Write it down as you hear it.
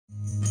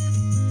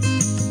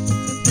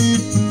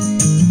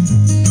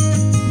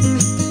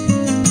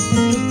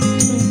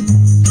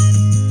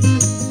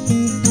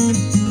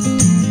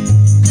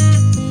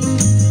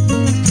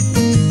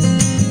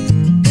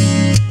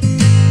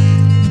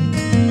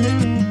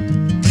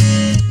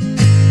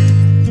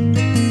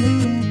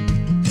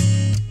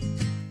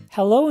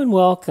Hello and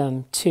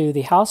welcome to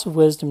the House of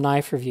Wisdom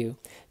knife review.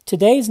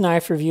 Today's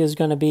knife review is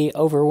going to be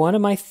over one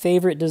of my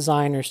favorite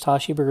designers,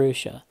 Tashi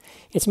Bharucha.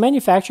 It's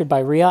manufactured by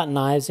Reate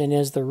Knives and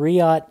is the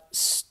Reate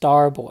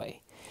Starboy.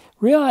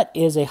 Reate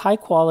is a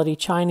high-quality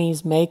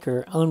Chinese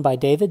maker owned by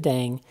David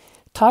Deng.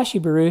 Tashi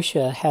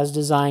Bharucha has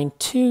designed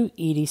two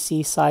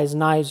EDC-sized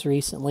knives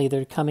recently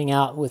that are coming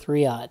out with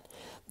Reate.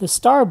 The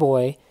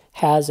Starboy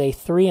has a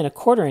 3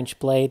 1/4 inch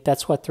blade.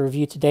 That's what the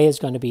review today is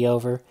going to be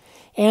over.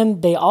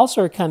 And they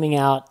also are coming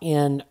out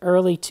in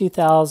early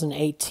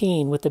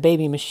 2018 with the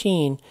Baby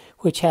Machine,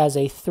 which has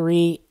a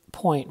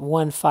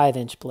 3.15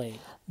 inch blade.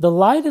 The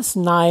lightest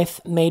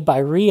knife made by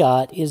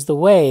Reate is the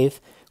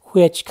Wave,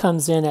 which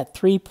comes in at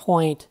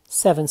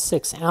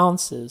 3.76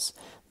 ounces.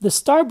 The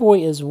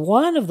Starboy is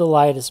one of the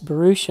lightest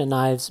Bharucha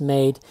knives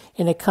made,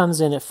 and it comes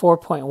in at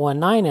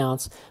 4.19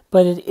 ounce,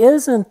 but it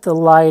isn't the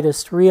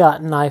lightest Reate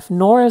knife,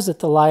 nor is it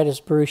the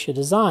lightest Bharucha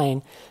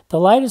design. The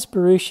lightest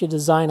Bharucha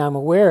design I'm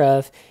aware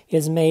of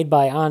is made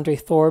by Andre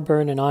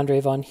Thorburn and Andre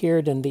von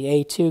Heerden, the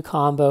A2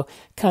 combo,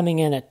 coming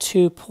in at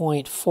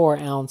 2.4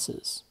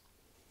 ounces.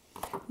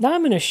 Now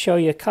I'm going to show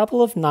you a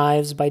couple of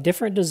knives by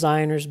different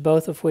designers,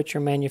 both of which are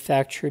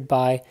manufactured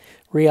by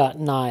Reate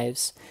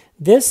Knives.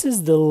 This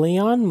is the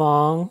Liang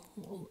Ma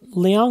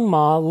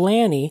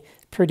Lanny,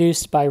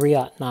 produced by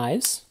Reate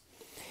Knives.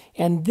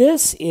 And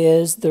this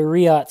is the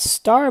Reate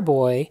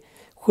Starboy,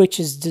 which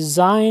is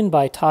designed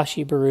by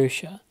Tashi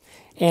Bharucha.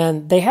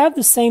 And they have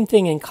the same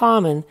thing in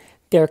common.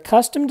 They're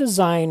custom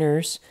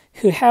designers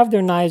who have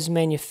their knives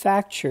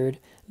manufactured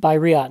by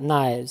Reate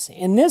Knives.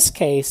 In this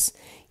case,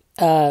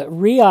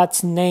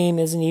 Reate's name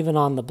isn't even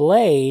on the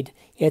blade.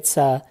 It's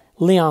a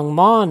Liang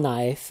Ma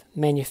knife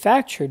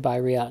manufactured by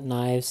Reate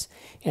Knives.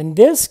 In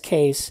this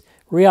case,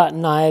 Reate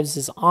Knives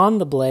is on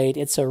the blade.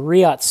 It's a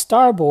Reate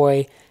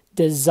Starboy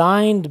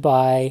designed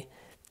by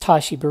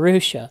Tashi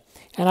Bharucha.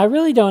 And I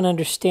really don't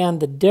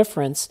understand the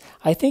difference.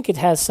 I think it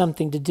has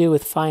something to do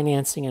with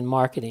financing and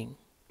marketing.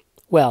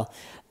 Well,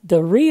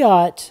 the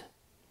Reate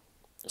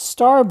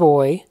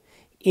Starboy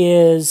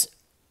is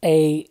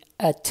a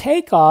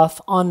takeoff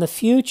on the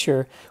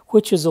Future,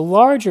 which is a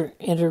larger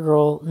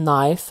integral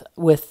knife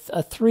with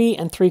a 3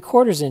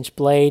 3/4 inch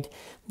blade.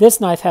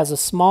 This knife has a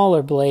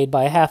smaller blade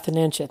by 1/2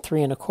 inch at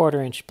 3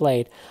 1/4 inch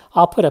blade.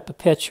 I'll put up a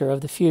picture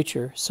of the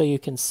Future so you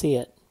can see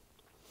it.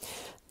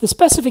 The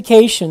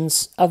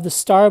specifications of the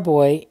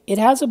Starboy: it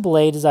has a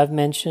blade, as I've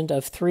mentioned,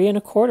 of 3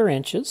 1/4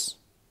 inches.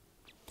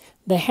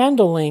 The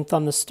handle length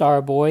on the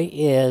Starboy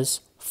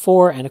is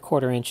 4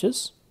 1/4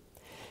 inches,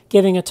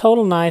 giving a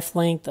total knife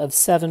length of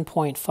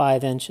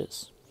 7.5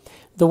 inches.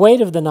 The weight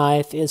of the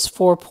knife is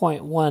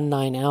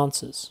 4.19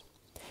 ounces.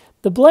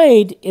 The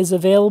blade is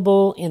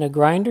available in a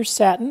grinder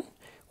satin,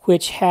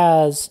 which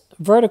has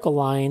vertical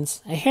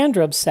lines, a hand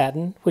rub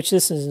satin, which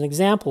this is an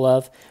example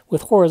of,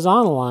 with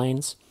horizontal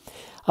lines,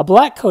 a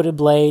black coated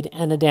blade,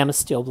 and a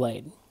damasteel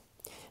blade.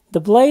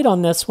 The blade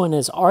on this one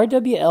is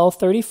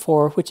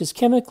RWL34, which is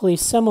chemically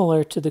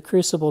similar to the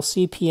Crucible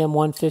CPM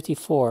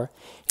 154,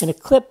 in a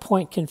clip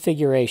point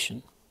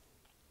configuration.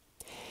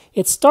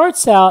 It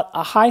starts out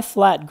a high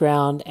flat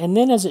ground, and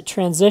then as it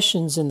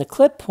transitions in the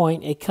clip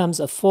point, it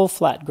comes a full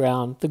flat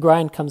ground. The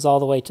grind comes all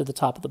the way to the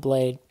top of the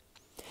blade.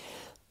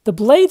 The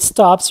blade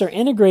stops are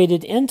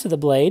integrated into the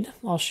blade.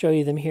 I'll show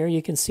you them here.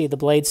 You can see the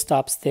blade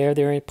stops there.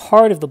 They're a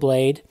part of the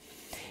blade.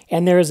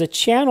 And there is a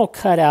channel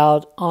cut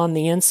out on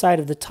the inside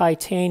of the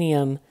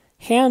titanium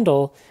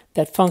handle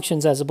that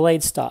functions as a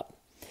blade stop.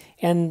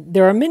 And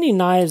there are many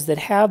knives that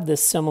have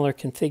this similar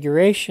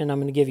configuration. I'm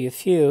going to give you a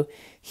few.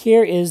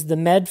 Here is the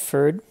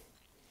Medford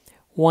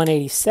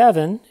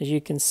 187. As you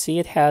can see,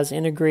 it has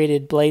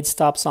integrated blade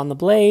stops on the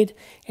blade,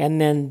 and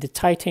then the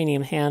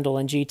titanium handle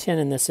and G10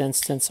 in this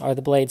instance are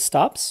the blade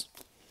stops.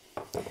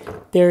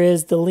 There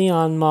is the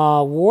Liang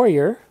Ma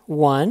Warrior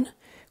 1,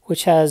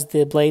 which has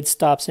the blade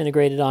stops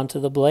integrated onto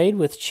the blade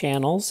with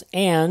channels,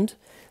 and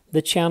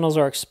the channels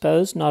are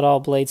exposed. Not all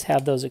blades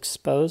have those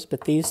exposed,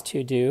 but these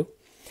two do.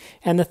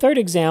 And the third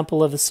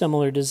example of a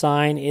similar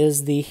design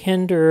is the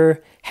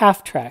Hinder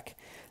Half Track.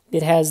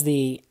 It has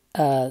the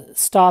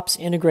stops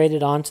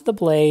integrated onto the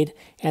blade,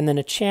 and then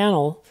a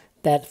channel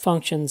that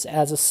functions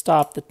as a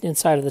stop. The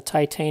inside of the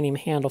titanium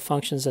handle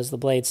functions as the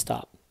blade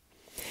stop.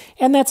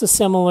 And that's a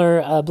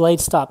similar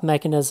blade stop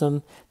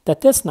mechanism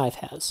that this knife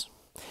has.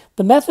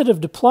 The method of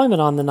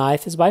deployment on the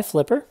knife is by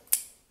flipper,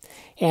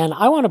 and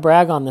I want to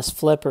brag on this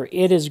flipper.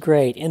 It is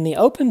great. In the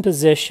open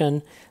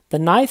position, the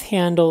knife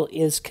handle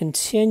is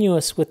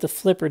continuous with the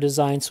flipper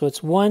design, so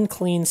it's one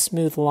clean,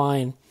 smooth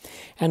line.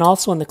 And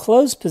also in the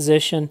closed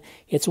position,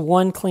 it's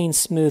one clean,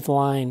 smooth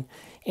line.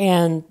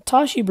 And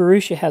Tashi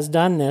Bharucha has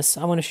done this.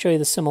 I want to show you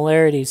the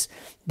similarities.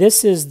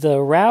 This is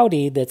the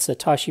Rowdy that's a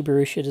Tashi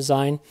Bharucha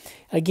design.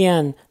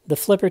 Again, the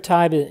flipper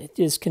type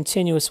is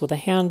continuous with a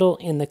handle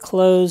in the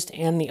closed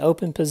and the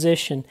open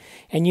position.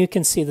 And you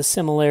can see the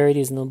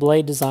similarities in the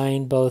blade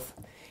design both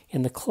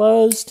in the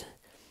closed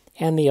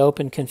and the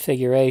open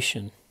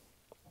configuration.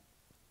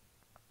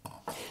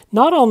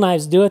 Not all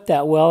knives do it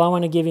that well. I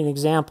want to give you an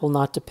example,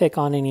 not to pick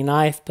on any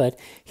knife, but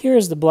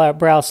here's the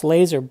Browse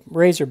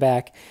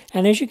Razorback,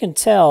 and as you can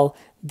tell,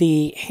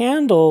 the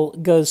handle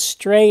goes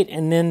straight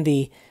and then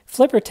the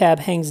flipper tab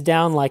hangs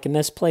down like a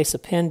misplaced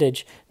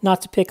appendage.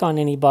 Not to pick on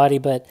anybody,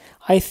 but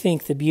I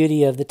think the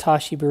beauty of the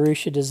Tashi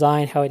Bharucha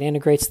design, how it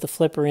integrates the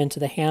flipper into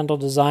the handle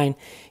design,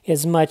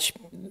 is much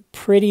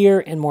prettier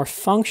and more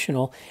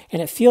functional,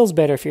 and it feels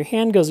better. If your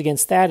hand goes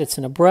against that, it's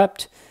an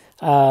abrupt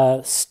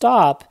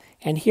stop,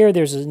 and here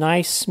there's a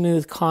nice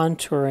smooth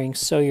contouring,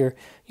 so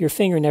your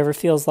finger never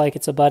feels like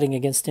it's abutting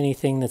against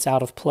anything that's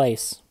out of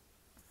place.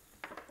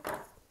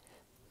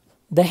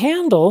 The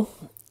handle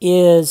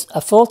is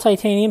a full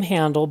titanium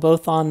handle,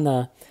 both on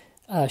the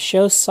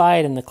show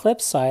side and the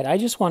clip side. I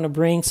just want to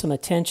bring some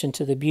attention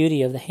to the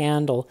beauty of the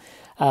handle.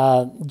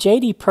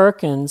 J.D.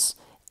 Perkins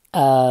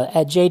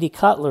at J.D.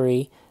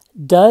 Cutlery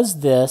does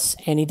this,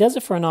 and he does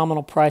it for a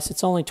nominal price.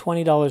 It's only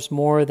 $20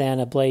 more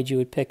than a blade you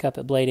would pick up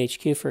at Blade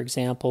HQ, for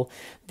example.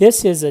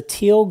 This is a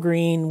teal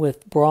green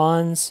with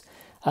bronze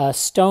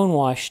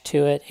stonewash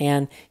to it,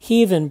 and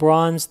he even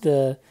bronzed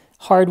the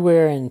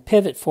hardware and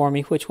pivot for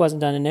me, which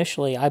wasn't done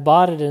initially. I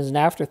bought it as an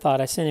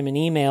afterthought. I sent him an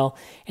email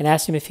and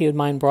asked him if he would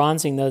mind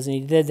bronzing those, and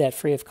he did that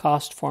free of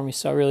cost for me,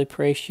 so I really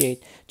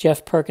appreciate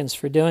Jeff Perkins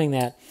for doing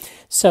that.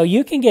 So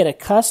you can get a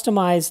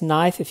customized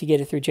knife if you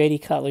get it through J.D.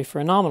 Cutlery for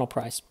a nominal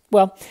price.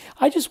 Well,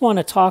 I just want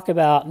to talk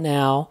about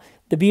now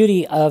the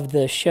beauty of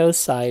the show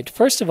side.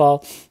 First of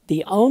all,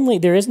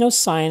 there is no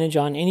signage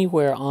on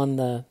anywhere on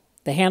the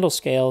handle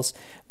scales.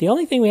 The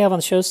only thing we have on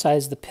the show side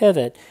is the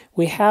pivot.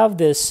 We have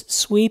this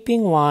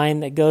sweeping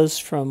line that goes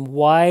from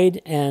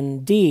wide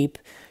and deep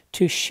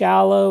to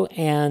shallow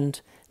and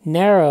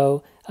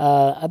narrow,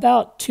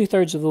 about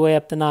 2/3 of the way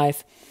up the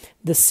knife.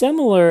 The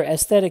similar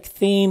aesthetic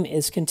theme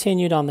is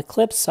continued on the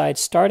clip side,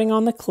 starting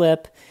on the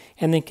clip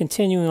and then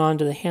continuing on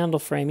to the handle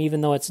frame, even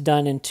though it's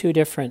done in two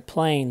different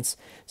planes.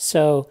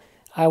 So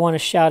I want to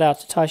shout out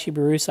to Tashi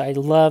Bharucha. I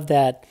love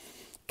that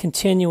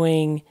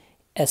continuing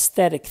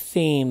aesthetic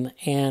theme,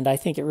 and I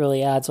think it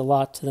really adds a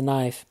lot to the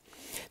knife.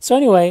 So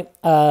anyway,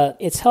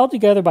 it's held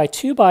together by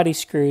two body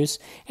screws,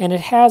 and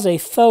it has a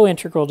faux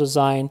integral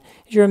design.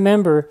 As you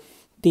remember,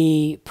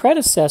 the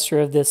predecessor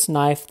of this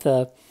knife,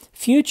 the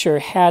Future,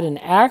 had an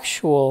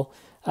actual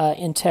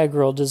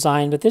integral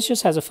design, but this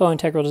just has a faux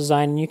integral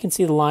design, and you can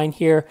see the line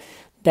here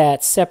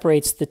that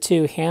separates the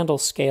two handle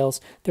scales.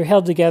 They're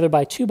held together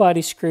by two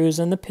body screws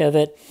and the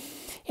pivot.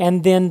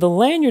 And then the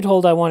lanyard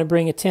hold I want to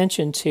bring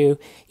attention to,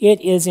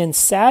 it is in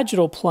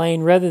sagittal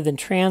plane rather than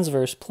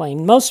transverse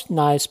plane. Most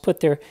knives put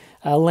their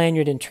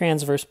lanyard in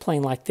transverse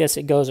plane like this.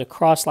 It goes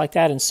across like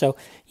that, and so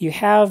you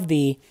have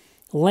the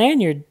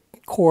lanyard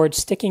cord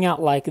sticking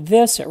out like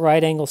this at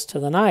right angles to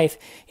the knife.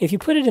 If you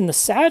put it in the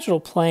sagittal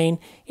plane,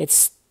 it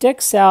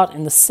sticks out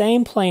in the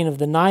same plane of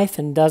the knife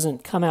and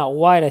doesn't come out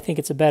wide. I think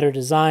it's a better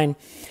design.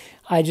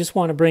 I just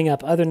want to bring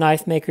up other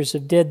knife makers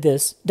who've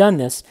done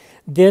this.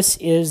 This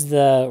is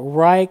the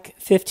Reich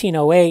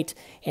 1508,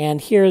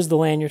 and here's the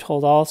lanyard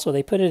hold also.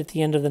 They put it at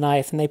the end of the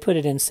knife, and they put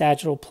it in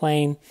sagittal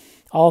plane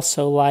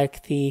also,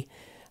 like the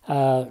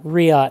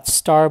Reate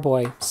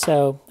Starboy.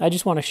 So I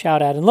just want to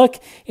shout out. And look,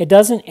 it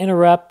doesn't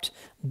interrupt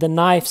the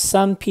knife.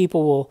 Some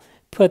people will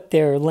put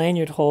their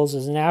lanyard holes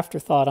as an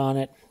afterthought on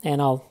it,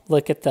 and I'll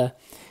look at the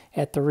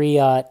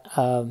Reate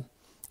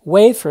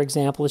Wave, for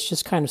example. It's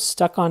just kind of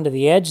stuck onto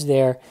the edge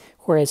there,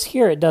 whereas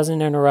here it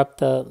doesn't interrupt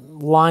the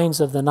lines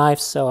of the knife,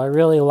 so I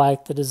really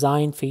like the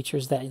design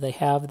features that they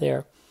have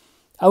there.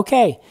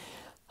 Okay,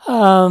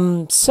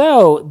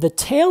 so the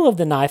tail of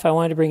the knife I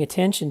wanted to bring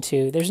attention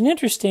to. There's an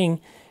interesting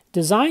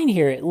design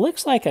here. It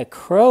looks like a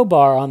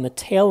crowbar on the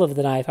tail of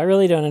the knife. I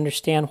really don't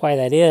understand why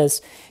that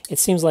is. It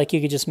seems like you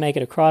could just make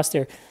it across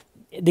there.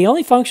 The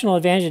only functional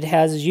advantage it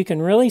has is you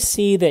can really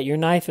see that your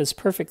knife is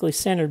perfectly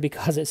centered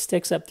because it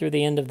sticks up through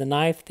the end of the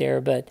knife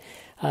there, but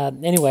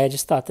anyway, I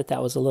just thought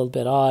that was a little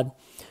bit odd.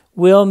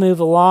 We'll move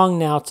along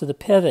now to the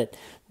pivot.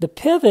 The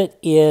pivot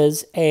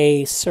is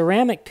a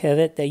ceramic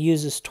pivot that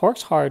uses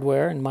Torx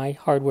hardware, and my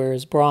hardware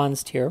is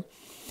bronzed here.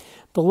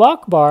 The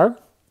lock bar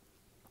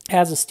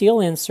has a steel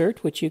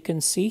insert, which you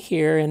can see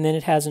here, and then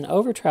it has an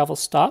over travel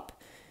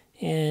stop,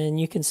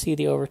 and you can see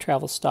the over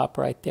travel stop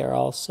right there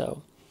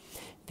also.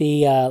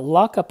 The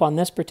lockup on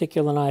this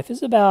particular knife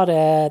is about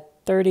at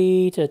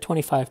 30 to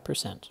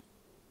 25%.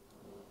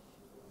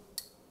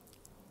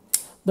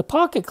 The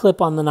pocket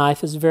clip on the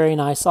knife is very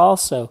nice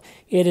also.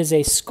 It is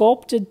a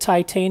sculpted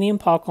titanium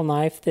pocket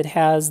knife that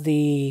has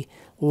the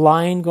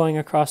line going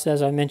across,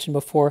 as I mentioned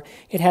before.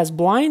 It has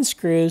blind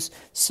screws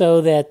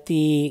so that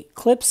the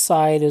clip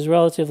side is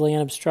relatively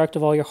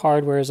unobstructive. All your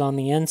hardware is on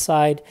the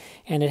inside,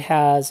 and it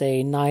has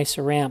a nice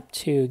ramp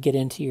to get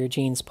into your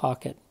jeans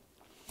pocket.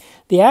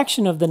 The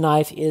action of the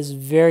knife is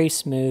very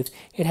smooth.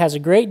 It has a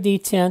great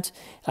detent.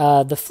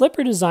 The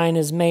flipper design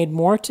is made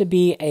more to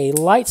be a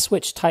light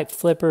switch type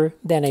flipper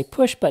than a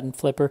push button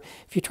flipper.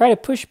 If you try to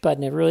push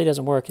button, it really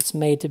doesn't work. It's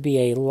made to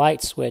be a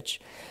light switch.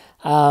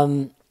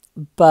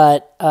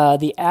 But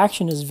the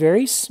action is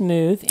very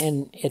smooth,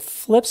 and it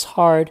flips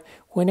hard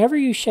Whenever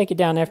you shake it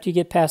down after you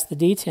get past the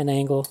D10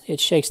 angle, it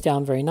shakes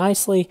down very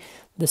nicely.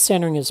 The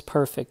centering is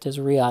perfect, as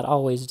Reate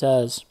always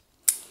does.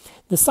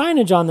 The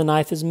signage on the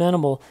knife is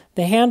minimal.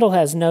 The handle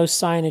has no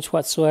signage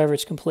whatsoever.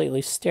 It's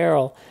completely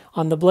sterile.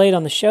 On the blade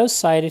on the show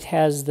side, it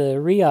has the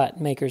Reate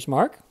maker's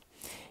mark.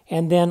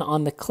 And then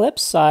on the clip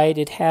side,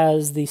 it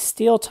has the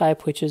steel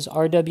type, which is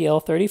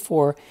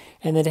RWL34,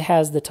 and then it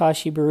has the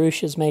Tashi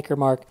Bharucha's maker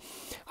mark.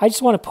 I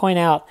just want to point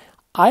out,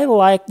 I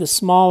like the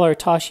smaller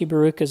Tashi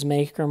Bharucha's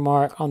maker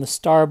mark on the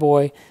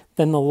Starboy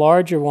than the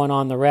larger one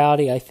on the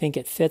Reate. I think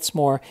it fits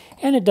more,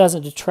 and it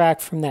doesn't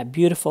detract from that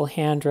beautiful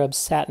hand-rubbed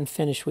satin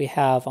finish we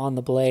have on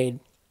the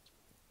blade.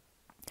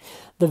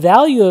 The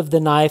value of the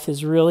knife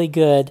is really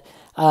good.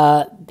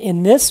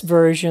 In this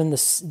version,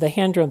 the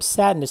hand-rubbed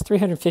satin is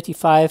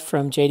 $355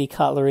 from JD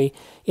Cutlery.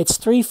 It's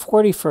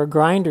 $340 for a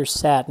grinder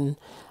satin.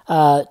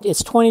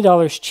 It's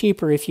 $20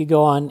 cheaper if you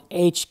go on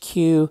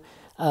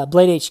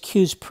Blade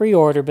HQ's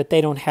pre-order, but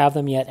they don't have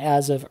them yet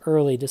as of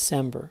early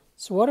December.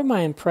 So what are my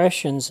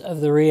impressions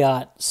of the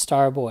Reate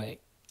Starboy?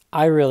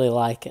 I really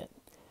like it.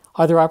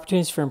 Are there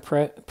opportunities for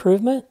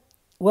improvement?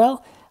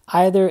 Well,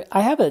 I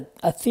have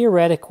a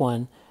theoretic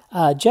one.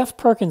 Jeff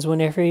Perkins,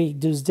 whenever he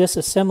was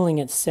disassembling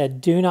it,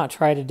 said, do not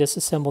try to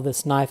disassemble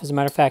this knife. As a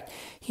matter of fact,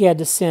 he had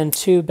to send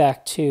 2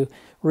 back to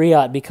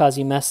Reate because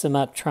he messed them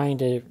up trying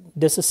to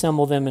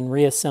disassemble them and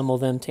reassemble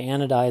them to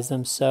anodize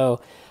them.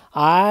 So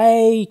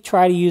I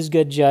try to use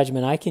good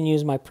judgment. I can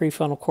use my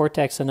prefrontal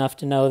cortex enough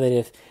to know that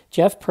if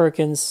Jeff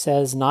Perkins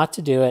says not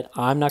to do it,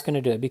 I'm not going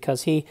to do it,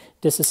 because he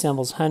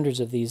disassembles hundreds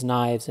of these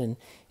knives, and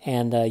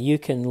you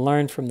can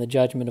learn from the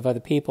judgment of other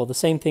people. The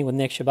same thing with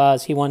Nick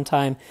Shabazz. He one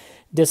time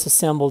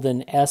disassembled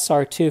an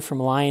SR2 from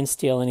Lion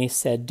Steel, and he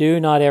said, do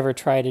not ever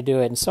try to do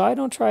it. And so I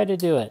don't try to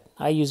do it.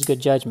 I use good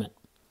judgment.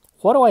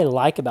 What do I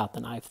like about the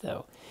knife,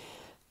 though?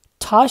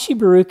 Tashi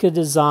Bharucha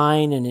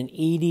design in an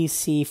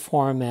EDC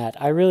format.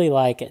 I really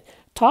like it.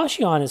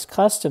 Tashi on his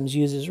customs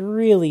uses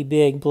really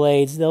big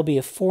blades. There'll be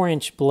a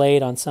 4-inch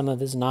blade on some of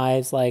his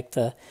knives, like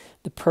the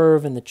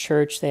Perv and the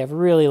Church. They have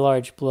really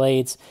large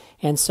blades.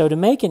 And so to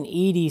make an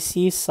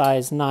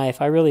EDC-sized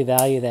knife, I really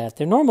value that.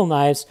 Their normal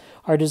knives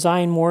are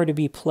designed more to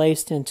be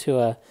placed into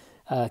a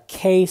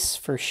case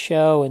for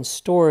show and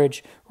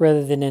storage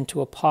rather than into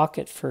a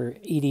pocket for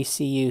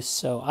EDC use.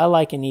 So I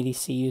like an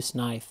EDC use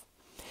knife.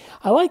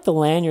 I like the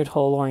lanyard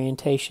hole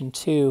orientation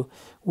too,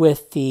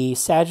 with the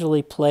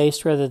sagittally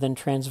placed rather than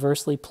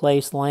transversely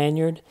placed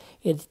lanyard.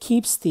 It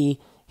keeps the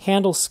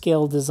handle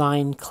scale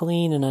design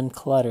clean and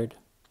uncluttered.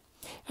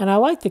 And I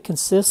like the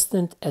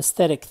consistent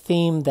aesthetic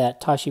theme that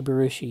Tashi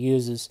Bharucha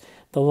uses,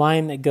 the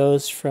line that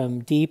goes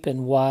from deep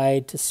and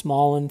wide to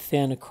small and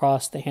thin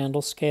across the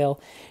handle scale.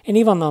 And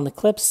even on the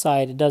clip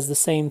side, it does the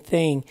same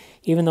thing,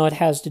 even though it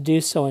has to do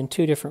so in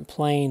 2 different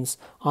planes,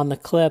 on the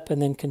clip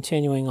and then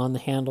continuing on the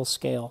handle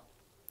scale.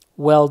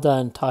 Well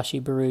done, Tashi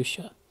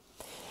Bharucha.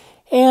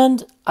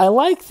 And I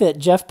like that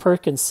Jeff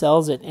Perkins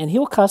sells it, and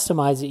he'll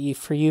customize it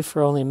for you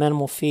for only a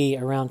minimal fee,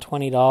 around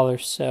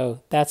 $20,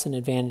 so that's an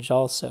advantage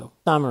also.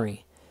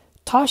 Summary.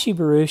 Tashi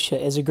Bharucha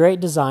is a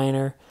great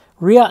designer.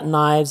 Reate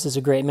Knives is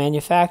a great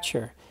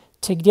manufacturer.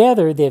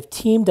 Together, they've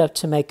teamed up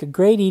to make a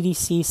great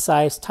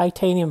EDC-sized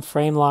titanium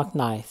frame lock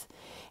knife,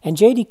 and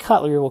JD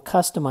Cutlery will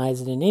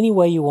customize it in any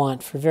way you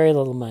want for very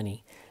little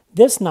money.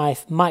 This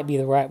knife might be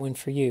the right one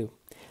for you.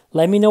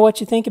 Let me know what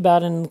you think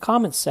about it in the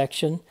comments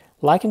section.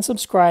 Like and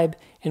subscribe,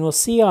 and we'll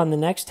see you on the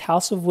next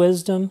House of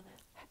Wisdom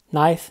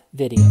knife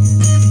video.